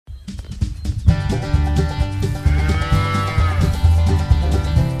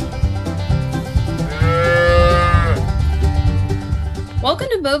Welcome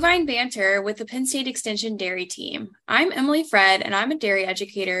to Bovine Banter with the Penn State Extension Dairy Team. I'm Emily Fread, and I'm a dairy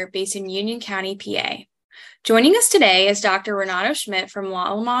educator based in Union County, PA. Joining us today is Dr. Renato Schmidt from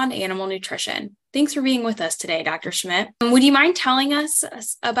Lallemond Animal Nutrition. Thanks for being with us today, Dr. Schmidt. Would you mind telling us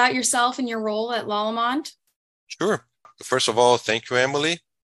about yourself and your role at Lallemond? Sure. First of all, thank you, Emily.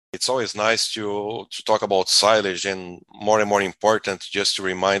 It's always nice to talk about silage, and more important, just to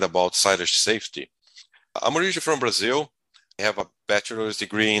remind about silage safety. I'm originally from Brazil. I have a bachelor's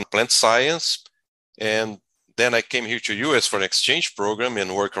degree in plant science, and then I came here to US for an exchange program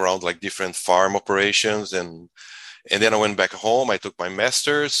and work around like different farm operations. And then I went back home. I took my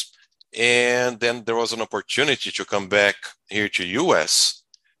master's, and then there was an opportunity to come back here to US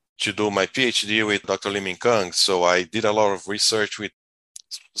to do my PhD with Dr. Lim Kang. So I did a lot of research with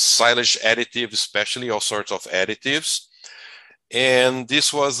silage additives, especially all sorts of additives. And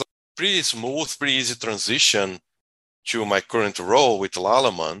this was a pretty smooth, pretty easy transition to my current role with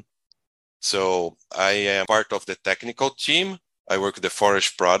Lallemond. So I am part of the technical team. I work with the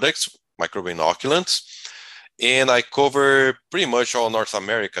forage products, microbe-inoculants, and I cover pretty much all North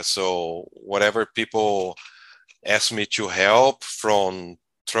America. So whatever people ask me to help, from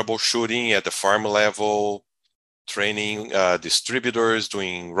troubleshooting at the farm level, training distributors,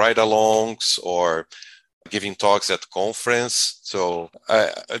 doing ride-alongs, or giving talks at conference. So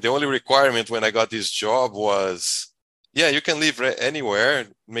the only requirement when I got this job was, yeah, you can live anywhere.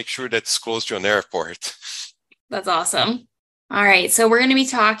 Make sure that's close to an airport. That's awesome. All right, so we're going to be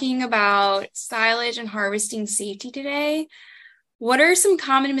talking about silage and harvesting safety today. What are some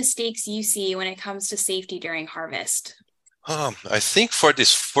common mistakes you see when it comes to safety during harvest? I think for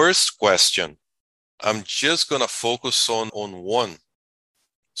this first question, I'm just going to focus on one.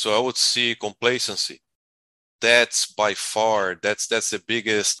 So I would see complacency. That's by far, that's the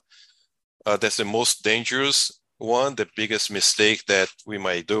biggest, that's the most dangerous one, the biggest mistake that we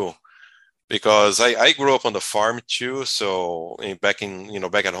might do. Because I grew up on the farm too, so back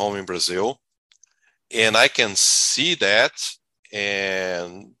at home in Brazil, and I can see that,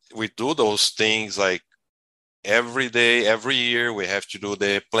 and we do those things like every day, every year. We have to do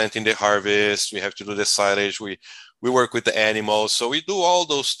the planting, the harvest, we have to do the silage, we work with the animals, so we do all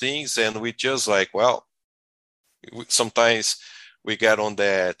those things, and we just like, well, sometimes we get on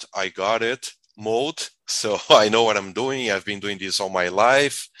that I got it mode. So I know what I'm doing. I've been doing this all my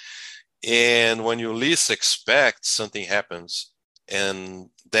life. And when you least expect, something happens. And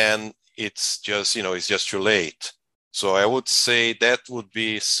then it's just, it's just too late. So I would say that would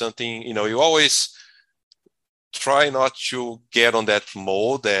be something, you always try not to get on that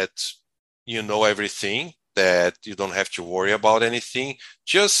mode that you know everything, that you don't have to worry about anything.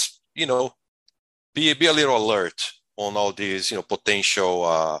 Just, be a little alert on all these,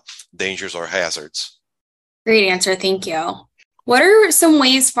 potential dangers or hazards. Great answer. Thank you. What are some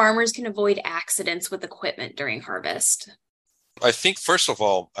ways farmers can avoid accidents with equipment during harvest? I think, first of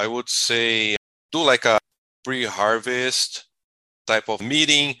all, I would say do like a pre-harvest type of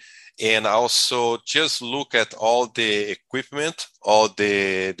meeting, and also just look at all the equipment, all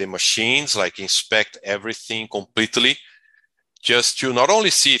the machines, like inspect everything completely, just to not only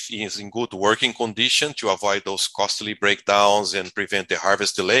see if it's in good working condition to avoid those costly breakdowns and prevent the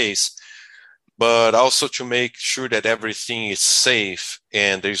harvest delays, but also to make sure that everything is safe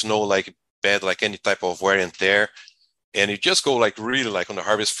and there's no like bad, like any type of wear and tear. And you just go like really like on the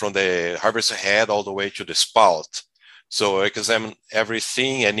harvest, from the harvest head all the way to the spout. So examine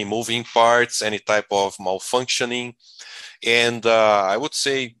everything, any moving parts, any type of malfunctioning. And I would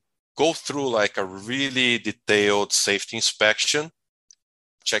say go through like a really detailed safety inspection,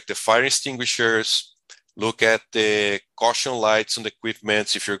 check the fire extinguishers, look at the caution lights on the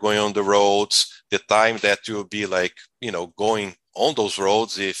equipment if you're going on the roads, the time that you'll be like, going on those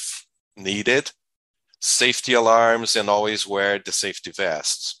roads if needed, safety alarms, and always wear the safety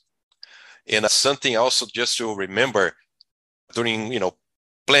vests. And something also just to remember during,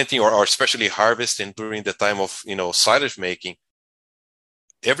 planting or especially harvesting during the time of, silage making,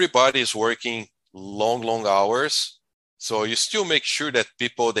 everybody is working long hours. So you still make sure that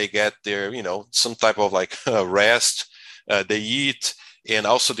people, they get their, some type of like rest, they eat, and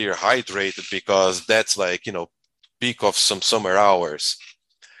also they're hydrated, because that's like, peak of some summer hours.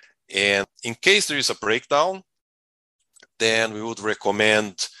 And in case there is a breakdown, then we would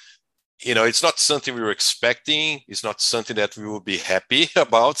recommend, it's not something we were expecting. It's not something that we would be happy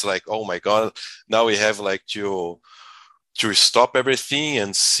about. It's like, oh my God, now we have like to stop everything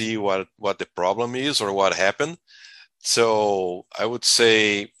and see what the problem is or what happened. So I would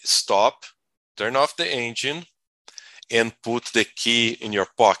say stop, turn off the engine, and put the key in your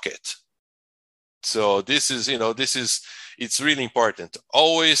pocket. So this is it's really important.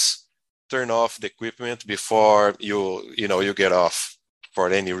 Always turn off the equipment before you get off for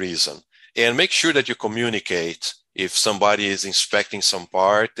any reason. And make sure that you communicate if somebody is inspecting some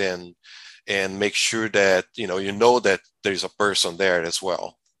part, and make sure that you know that there's a person there as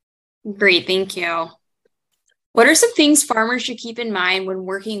well. Great, thank you. What are some things farmers should keep in mind when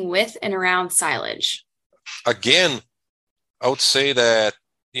working with and around silage? Again, I would say that,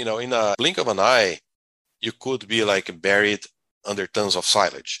 in a blink of an eye, you could be like buried under tons of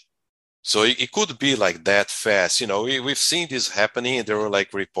silage. So it could be like that fast. We've seen this happening. There were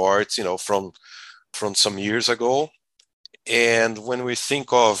like reports, from some years ago. And when we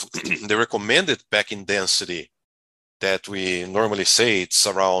think of the recommended packing density that we normally say, it's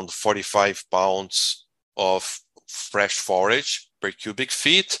around 45 pounds of fresh forage per cubic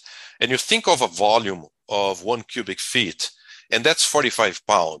feet. And you think of a volume of 1 cubic feet, and that's 45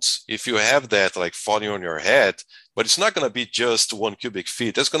 pounds. If you have that like falling on your head, but it's not going to be just 1 cubic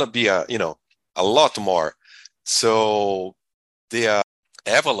feet. There's going to be a lot more. So the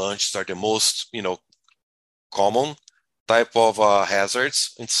avalanches are the most, common type of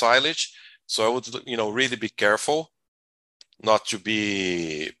hazards in silage. So I would, really be careful not to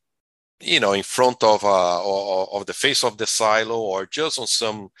be, in front of the face of the silo, or just on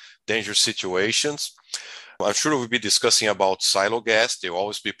some dangerous situations. I'm sure we'll be discussing about silo gas. They will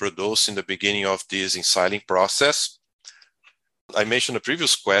always be produced in the beginning of this ensiling process. I mentioned the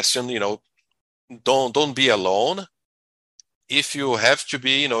previous question, don't be alone. If you have to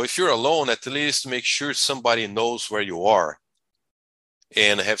be, if you're alone, at least make sure somebody knows where you are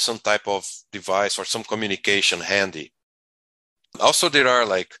and have some type of device or some communication handy. Also, there are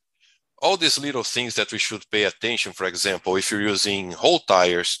like all these little things that we should pay attention. For example, if you're using whole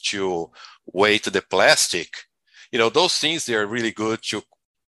tires to weight the plastic, those things, they are really good to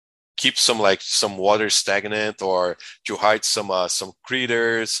keep some water stagnant, or to hide some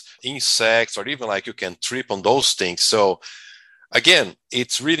critters, insects, or even like you can trip on those things. So again,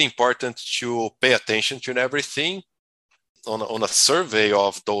 it's really important to pay attention to everything. On a survey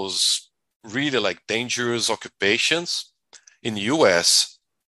of those really like dangerous occupations in the US,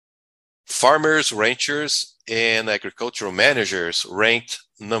 farmers, ranchers, and agricultural managers ranked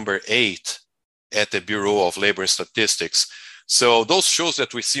number 8 at the Bureau of Labor and Statistics. So those shows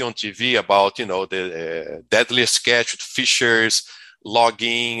that we see on TV about, the deadliest catch with fishers,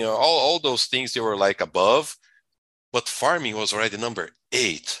 logging, all those things, they were like above, but farming was already number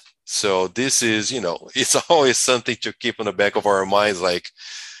 8. So this is, it's always something to keep in the back of our minds, like,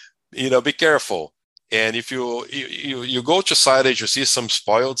 be careful. And if you go to silage, you see some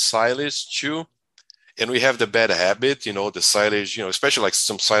spoiled silage too. And we have the bad habit, the silage, especially like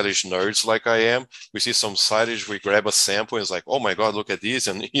some silage nerds like I am. We see some silage, we grab a sample and it's like, oh my God, look at this.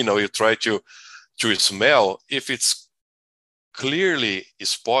 And, you try to smell. If it's clearly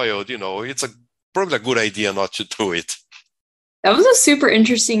spoiled, it's probably a good idea not to do it. That was a super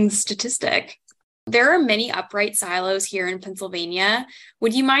interesting statistic. There are many upright silos here in Pennsylvania.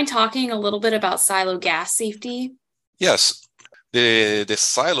 Would you mind talking a little bit about silo gas safety? Yes. The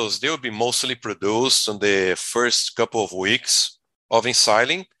silos, they will be mostly produced in the first couple of weeks of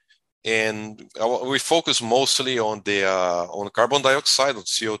ensiling. And we focus mostly on the on carbon dioxide, on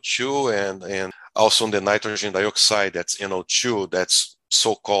CO2, and also on the nitrogen dioxide, that's NO2, that's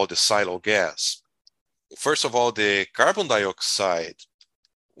so-called the silo gas. First of all, the carbon dioxide,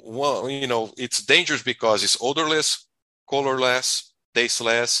 well, it's dangerous because it's odorless, colorless,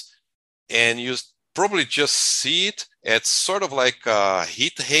 tasteless, and you probably just see it at sort of like a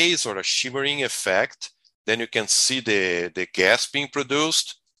heat haze or a shimmering effect. Then you can see the gas being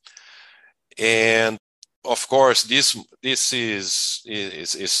produced. And of course, this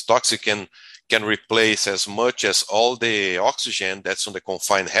is toxic and can replace as much as all the oxygen that's on the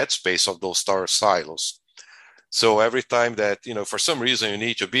confined headspace of those tower silos. So every time that, for some reason you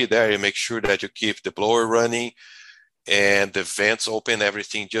need to be there, you make sure that you keep the blower running and the vents open,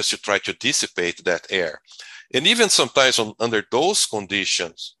 everything, just to try to dissipate that air. And even sometimes under those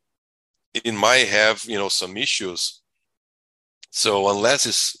conditions, it might have, some issues. So unless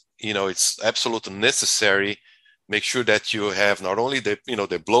it's absolutely necessary, make sure that you have not only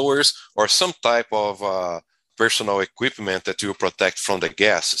the blowers or some type of personal equipment that will protect from the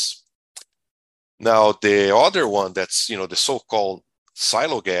gases. Now, the other one, that's, the so-called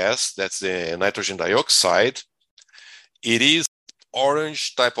silo gas, that's the nitrogen dioxide. It is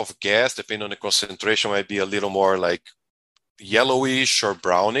orange type of gas, depending on the concentration, might be a little more like yellowish or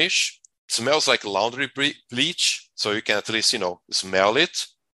brownish. It smells like laundry bleach, so you can at least, smell it.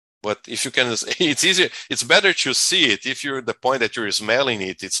 But if you can, it's easier, it's better to see it. If you're at the point that you're smelling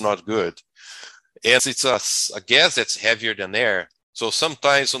it, it's not good. And it's a gas that's heavier than air. So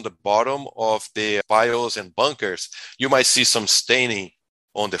sometimes on the bottom of the piles and bunkers, you might see some staining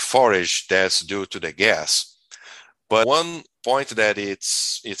on the forage that's due to the gas. But one point that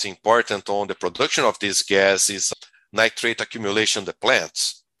it's important on the production of this gas is nitrate accumulation in the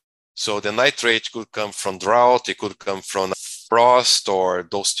plants. So the nitrate could come from drought, it could come from frost or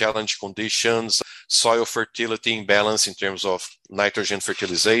those challenge conditions, soil fertility imbalance in terms of nitrogen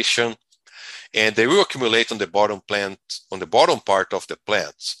fertilization, and they will accumulate on the bottom part of the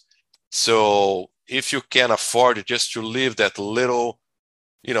plants. So if you can afford just to leave that little,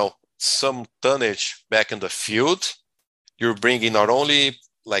 some tonnage back in the field, you're bringing not only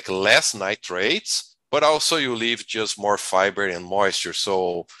like less nitrates, but also you leave just more fiber and moisture.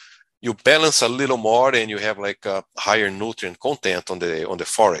 So you balance a little more and you have like a higher nutrient content on the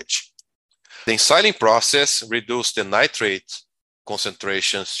forage. The ensiling process reduced the nitrate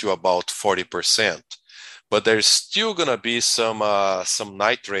concentrations to about 40%, but there's still gonna be some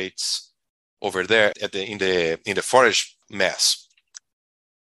nitrates over there in the forage mass.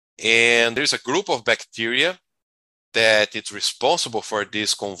 And there's a group of bacteria that it's responsible for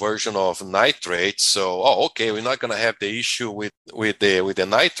this conversion of nitrates. So, okay, we're not going to have the issue with the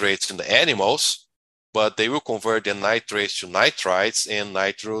nitrates in the animals, but they will convert the nitrates to nitrites and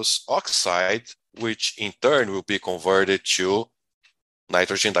nitrous oxide, which in turn will be converted to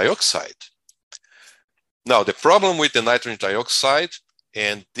nitrogen dioxide. Now, the problem with the nitrogen dioxide,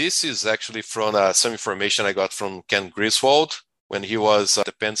 and this is actually from some information I got from Ken Griswold when he was at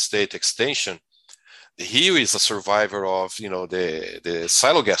the Penn State Extension. He is a survivor of, the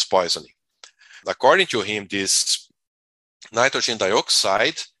silo gas poisoning. According to him, this nitrogen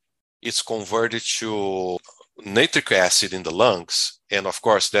dioxide is converted to nitric acid in the lungs. And of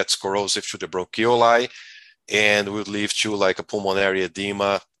course, that's corrosive to the bronchioli and will lead to like a pulmonary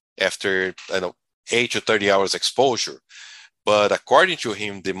edema after 8 to 30 hours exposure. But according to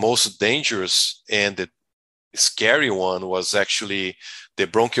him, the most dangerous and the scary one was actually the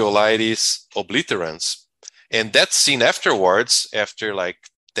bronchiolitis obliterans. And that's seen afterwards, after like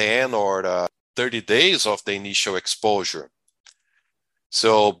 10 or 30 days of the initial exposure.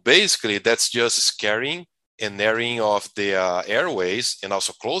 So basically, that's just scarring and narrowing of the airways and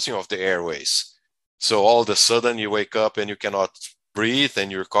also closing of the airways. So all of a sudden you wake up and you cannot breathe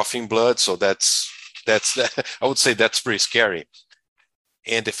and you're coughing blood. So that's I would say that's pretty scary.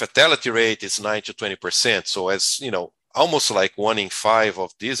 And the fatality rate is 9 to 20%. So as almost like 1 in 5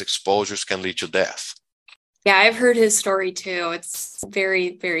 of these exposures can lead to death. Yeah, I've heard his story too. It's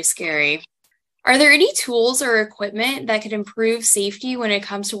very, very scary. Are there any tools or equipment that could improve safety when it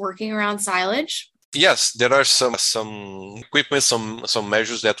comes to working around silage? Yes, there are some equipment, some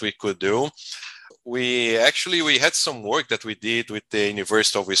measures that we could do. We had some work that we did with the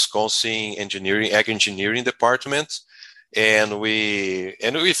University of Wisconsin Ag Engineering Department. And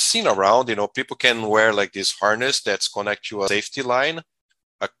we've seen around, people can wear like this harness that's connected to a safety line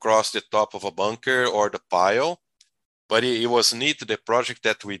across the top of a bunker or the pile. But it was neat, the project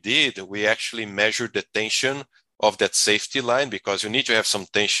that we did, we actually measured the tension of that safety line because you need to have some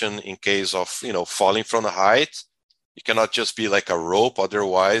tension in case of, falling from a height. You cannot just be like a rope,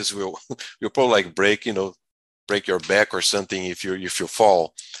 otherwise you'll probably like break your back or something if you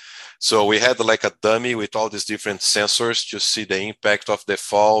fall. So we had like a dummy with all these different sensors to see the impact of the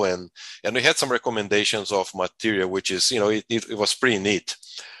fall. And we had some recommendations of material, which is, it was pretty neat.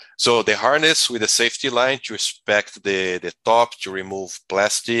 So the harness with the safety line to inspect the top, to remove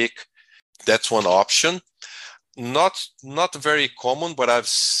plastic, that's one option. Not very common, but I've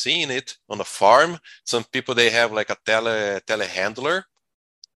seen it on a farm. Some people, they have like a telehandler.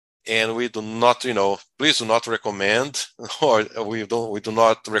 And we do not, please do not recommend, or we do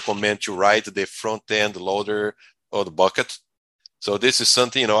not recommend to ride the front end loader or the bucket. So this is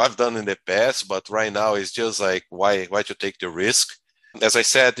something, I've done in the past, but right now it's just like, why to take the risk? As I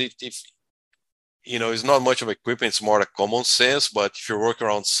said, if it's not much of equipment, it's more a common sense, but if you're working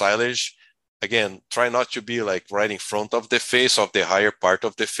around silage, again, try not to be like right in front of the face of the higher part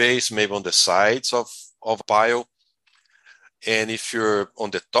of the face, maybe on the sides of a pile. And if you're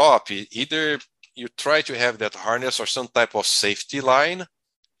on the top, either you try to have that harness or some type of safety line,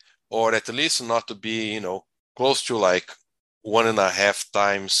 or at least not to be, close to like 1.5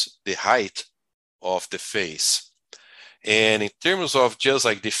 times the height of the face. And in terms of just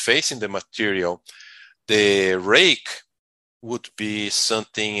like defacing the material, the rake would be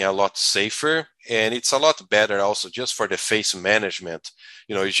something a lot safer, and it's a lot better also just for the face management.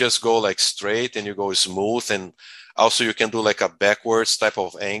 You just go like straight and you go smooth, and also you can do like a backwards type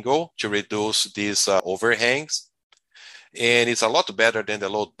of angle to reduce these overhangs. And it's a lot better than the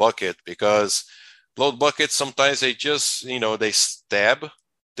load bucket because Load buckets, sometimes they just, they stab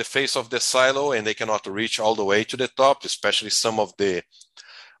the face of the silo and they cannot reach all the way to the top, especially some of the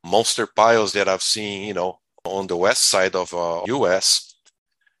monster piles that I've seen, on the west side of US.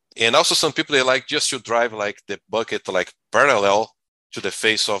 And also some people, they like just to drive like the bucket like parallel to the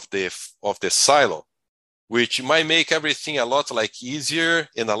face of the silo, which might make everything a lot like easier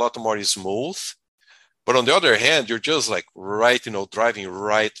and a lot more smooth. But on the other hand, you're just like right, driving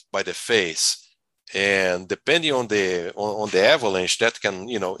right by the face. And depending on the avalanche, that can,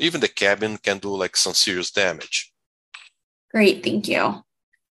 even the cabin can do like some serious damage. Great, thank you.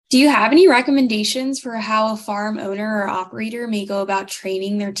 Do you have any recommendations for how a farm owner or operator may go about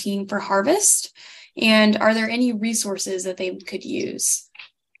training their team for harvest? And are there any resources that they could use?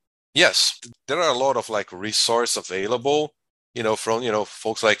 Yes, there are a lot of like resources available, from,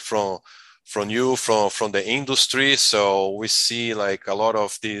 folks like from the industry. So we see like a lot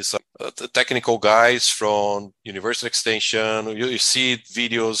of these technical guys from University Extension. You see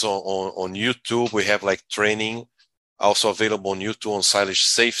videos on YouTube. We have like training also available on YouTube on silage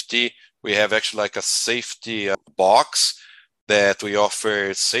safety. We have actually like a safety box that we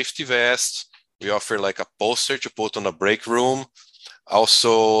offer safety vests. We offer like a poster to put on a break room.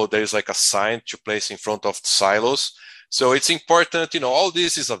 Also, there's like a sign to place in front of the silos. So it's important, all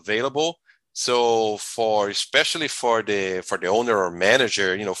this is available. So especially for the owner or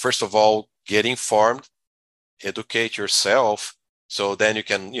manager, first of all, get informed, educate yourself. So then you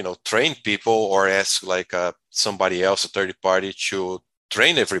can, train people or ask like somebody else, a third party, to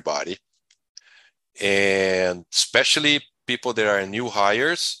train everybody. And especially people that are new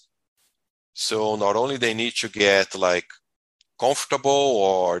hires. So not only they need to get like comfortable,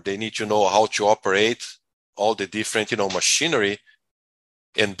 or they need to know how to operate all the different, machinery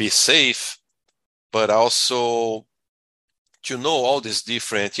and be safe, but also to know all these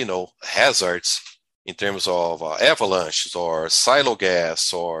different, hazards in terms of avalanches or silo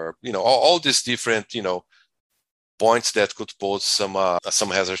gas, or, all these different, points that could pose some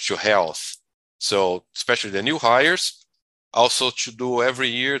hazards to health. So especially the new hires, also to do every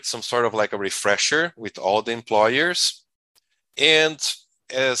year some sort of like a refresher with all the employers. And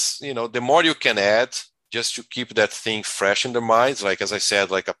as the more you can add, just to keep that thing fresh in their minds, like as I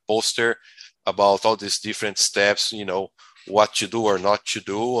said, like a poster about all these different steps, what to do or not to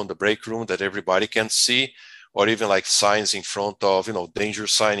do on the break room that everybody can see, or even like signs in front of, danger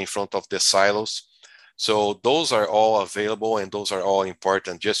sign in front of the silos. So those are all available, and those are all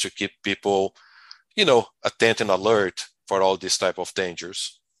important just to keep people, attentive and alert for all these type of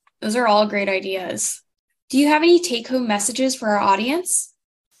dangers. Those are all great ideas. Do you have any take-home messages for our audience?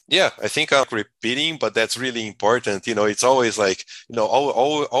 Yeah, I think I'm repeating, but that's really important. It's always like,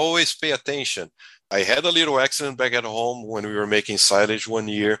 always pay attention. I had a little accident back at home when we were making silage one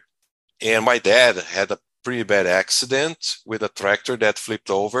year, and my dad had a pretty bad accident with a tractor that flipped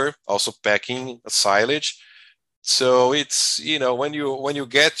over, also packing silage. So it's, when you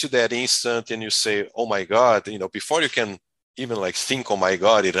get to that instant and you say, oh my God, before you can even like think, oh my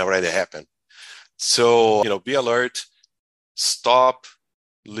God, it already happened. So, be alert, stop,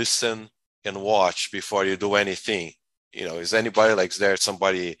 listen, and watch before you do anything. Is anybody like, is there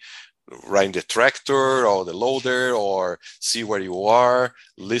somebody riding the tractor or the loader, or see where you are,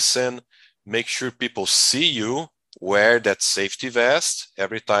 listen, make sure people see you, wear that safety vest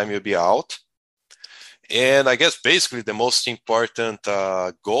every time you be out. And I guess basically the most important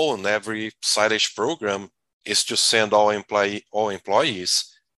goal in every silage program is to send all employees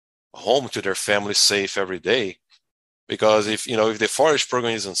home to their family safe every day. Because if the forage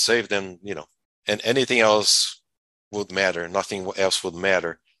program isn't safe, then and anything else would matter. Nothing else would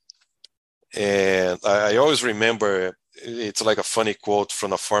matter. And I always remember, it's like a funny quote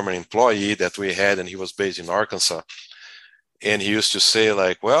from a former employee that we had, and he was based in Arkansas. And he used to say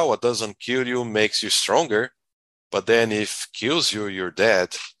like, well, what doesn't kill you makes you stronger. But then if kills you, you're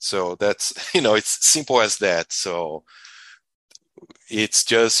dead. So that's, it's simple as that. So it's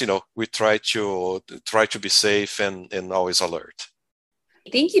just, we try to be safe and always alert.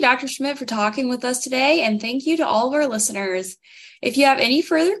 Thank you, Dr. Schmidt, for talking with us today. And thank you to all of our listeners. If you have any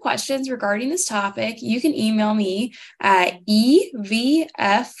further questions regarding this topic, you can email me at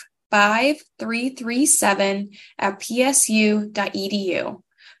evf5337@psu.edu.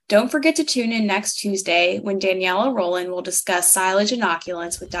 Don't forget to tune in next Tuesday when Daniela Rowland will discuss silage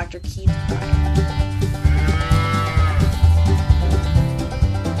inoculants with Dr. Keith Price.